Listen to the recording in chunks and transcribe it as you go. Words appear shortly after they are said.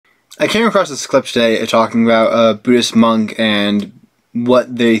I came across this clip today talking about a Buddhist monk and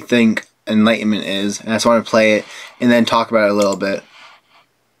what they think enlightenment is, and I just want to play it and then talk about it a little bit.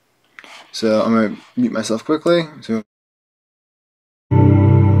 So I'm going to mute myself quickly.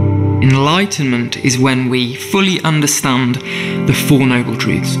 Enlightenment is when we fully understand the Four Noble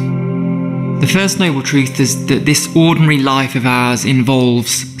Truths. The first Noble Truth is that this ordinary life of ours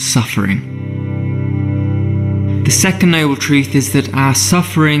involves suffering. The second Noble Truth is that our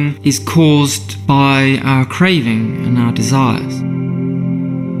suffering is caused by our craving and our desires.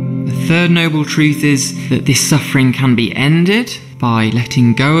 The third Noble Truth is that this suffering can be ended by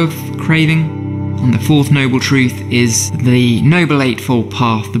letting go of craving. And the fourth Noble Truth is the Noble Eightfold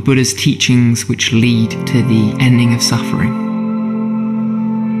Path, the Buddha's teachings which lead to the ending of suffering.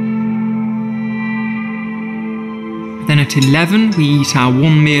 Then at 11 we eat our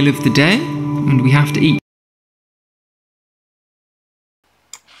one meal of the day, and we have to eat.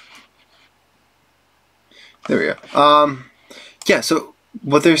 There we go. Yeah, so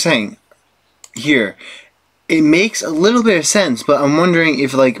what they're saying here, it makes a little bit of sense, but I'm wondering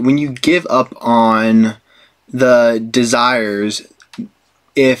if, like, when you give up on the desires,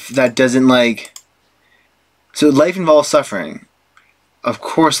 if that doesn't, like... So life involves suffering. Of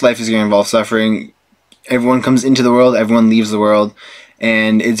course life is going to involve suffering. Everyone comes into the world, everyone leaves the world,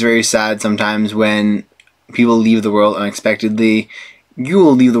 and it's very sad sometimes when people leave the world unexpectedly. You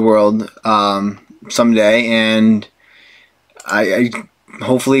will leave the world someday, and I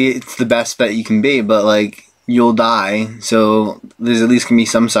hopefully it's the best that you can be, but like, you'll die, so there's at least gonna be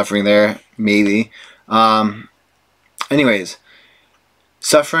some suffering there, maybe. Anyways,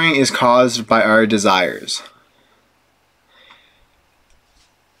 suffering is caused by our desires.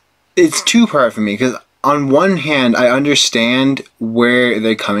 It's two-part for me, because on one hand I understand where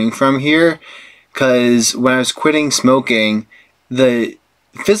they're coming from here, because when I was quitting smoking, the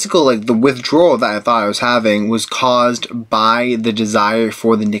physical, like the withdrawal that I thought I was having was caused by the desire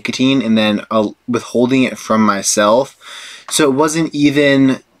for the nicotine and then withholding it from myself. So it wasn't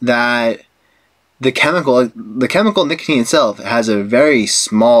even that the chemical nicotine itself has a very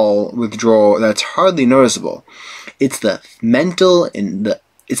small withdrawal that's hardly noticeable. It's the mental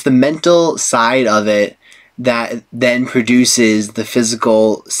side of it that then produces the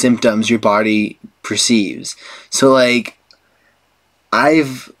physical symptoms your body perceives. So like,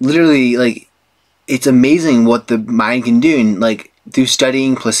 I've literally, like, it's amazing what the mind can do, and like through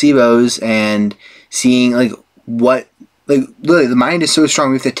studying placebos and seeing like what, like, literally the mind is so strong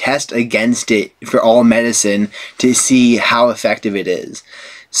we have to test against it for all medicine to see how effective it is.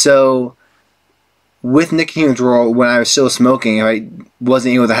 So with nicotine withdrawal, when I was still smoking, if I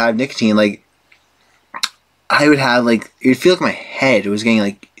wasn't able to have nicotine, like, I would have, like, it would feel like my head was getting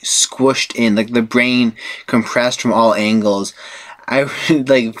like squished in, like the brain compressed from all angles. I would,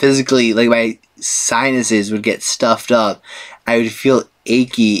 like, physically, like, my sinuses would get stuffed up. I would feel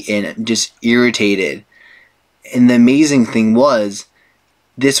achy and just irritated. And the amazing thing was,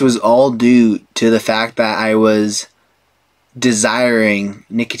 this was all due to the fact that I was desiring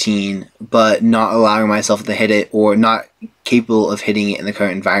nicotine, but not allowing myself to hit it, or not capable of hitting it in the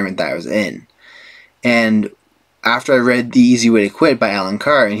current environment that I was in. And after I read The Easy Way to Quit by Alan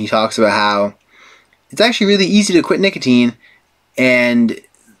Carr, and he talks about how it's actually really easy to quit nicotine. And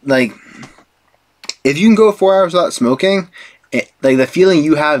like, if you can go 4 hours without smoking, like, the feeling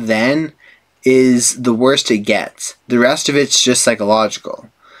you have then is the worst it gets. The rest of it's just psychological.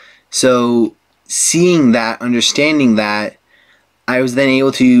 So seeing that, understanding that, I was then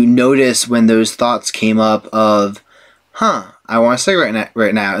able to notice when those thoughts came up of, I want a cigarette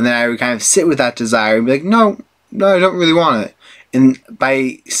right now. And then I would kind of sit with that desire and be like, no, I don't really want it. And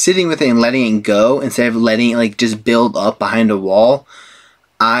by sitting with it and letting it go, instead of letting it, like, just build up behind a wall,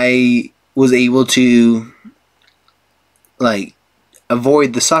 I was able to, like,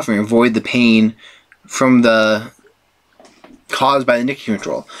 avoid the suffering, avoid the pain from the caused by the nicotine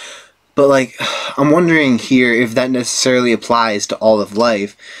withdrawal. But, like, I'm wondering here if that necessarily applies to all of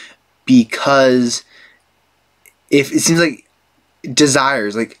life, because if it seems like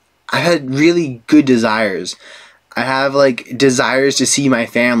desires, like, I had really good desires. I have, like, desires to see my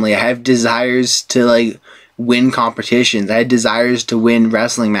family. I have desires to, like, win competitions. I had desires to win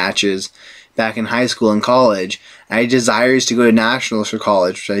wrestling matches back in high school and college. I had desires to go to nationals for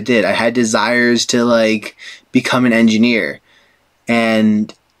college, which I did. I had desires to, like, become an engineer.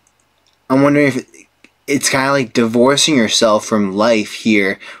 And I'm wondering if it's kind of like divorcing yourself from life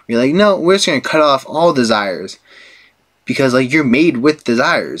here. You're like, no, we're just going to cut off all desires. Because, like, you're made with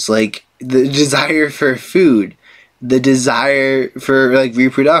desires. Like, the desire for food, the desire for, like,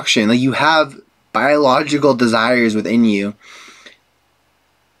 reproduction. Like, you have biological desires within you.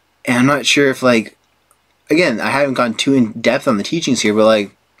 And I'm not sure if, like, again, I haven't gone too in depth on the teachings here, but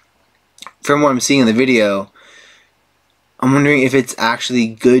like, from what I'm seeing in the video, I'm wondering if it's actually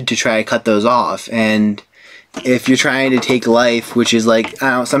good to try to cut those off. And if you're trying to take life, which is like, I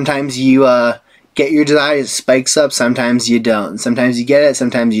don't know, sometimes you get your desire, it spikes up, sometimes you don't. Sometimes you get it,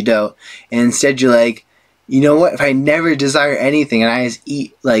 sometimes you don't. And instead you're like, you know what, if I never desire anything and I just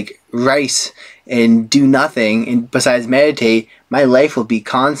eat like rice and do nothing and besides meditate, my life will be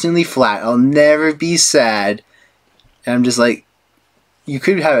constantly flat. I'll never be sad. And I'm just like, you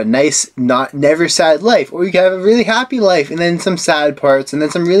could have a nice, never sad life, or you could have a really happy life and then some sad parts and then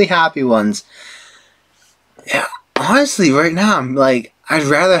some really happy ones. Yeah, honestly, right now I'm like, I'd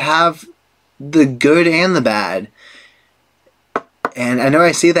rather have the good and the bad. And I know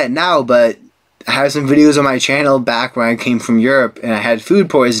I say that now, but I have some videos on my channel back when I came from Europe and I had food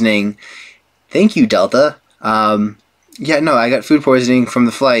poisoning. Thank you, Delta. Yeah, no, I got food poisoning from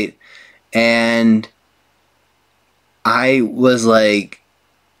the flight, and I was like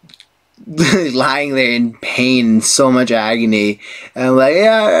lying there in pain and so much agony. And I'm like,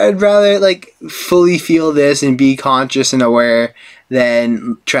 yeah, I'd rather like fully feel this and be conscious and aware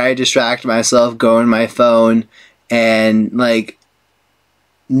than try to distract myself, go on my phone, and like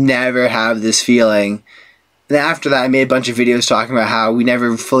never have this feeling. And after that, I made a bunch of videos talking about how we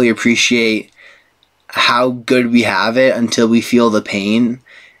never fully appreciate how good we have it until we feel the pain.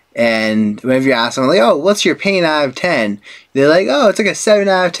 And whenever you ask someone like, oh, what's your pain out of 10? They're like, oh, it's like a 7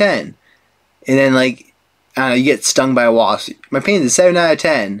 out of 10. And then like, I don't know, you get stung by a wasp. My pain is a 7 out of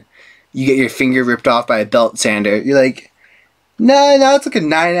 10. You get your finger ripped off by a belt sander. You're like, no, it's like a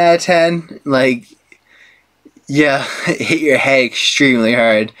 9 out of 10. Like, yeah, it hit your head extremely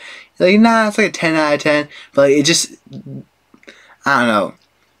hard. You're like, nah, it's like a 10 out of 10. But like, it just, I don't know.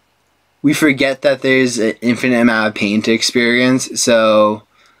 We forget that there's an infinite amount of pain to experience, so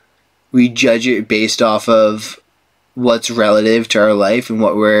we judge it based off of what's relative to our life and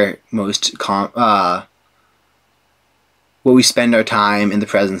what we're most what we spend our time in the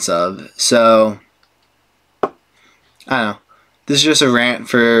presence of. So I don't know. This is just a rant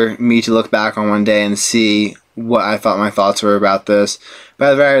for me to look back on one day and see what I thought my thoughts were about this.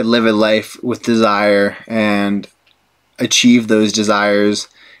 But I'd rather live a life with desire and achieve those desires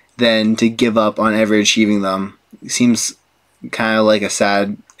than to give up on ever achieving them. It seems kind of like a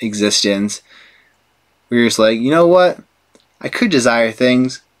sad existence. We're just like, you know what? I could desire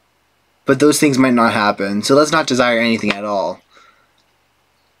things, but those things might not happen. So let's not desire anything at all.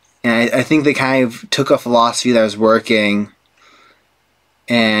 And I think they kind of took a philosophy that was working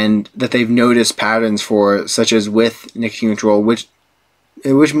and that they've noticed patterns for, such as with nicotine control, which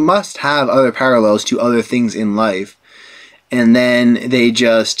must have other parallels to other things in life. And then they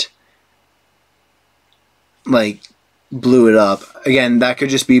just like blew it up. Again, that could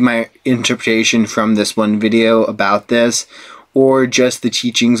just be my interpretation from this one video about this, or just the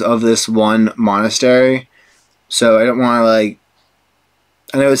teachings of this one monastery. So I don't want to like,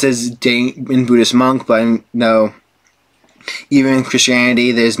 I know it says in Buddhist monk, but I know even in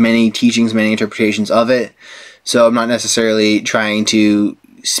Christianity there's many teachings, many interpretations of it. So I'm not necessarily trying to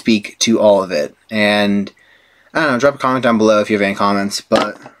speak to all of it. And I don't know, drop a comment down below if you have any comments.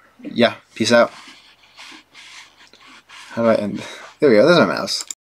 But yeah, peace out. How do I end? There we go, there's my mouse.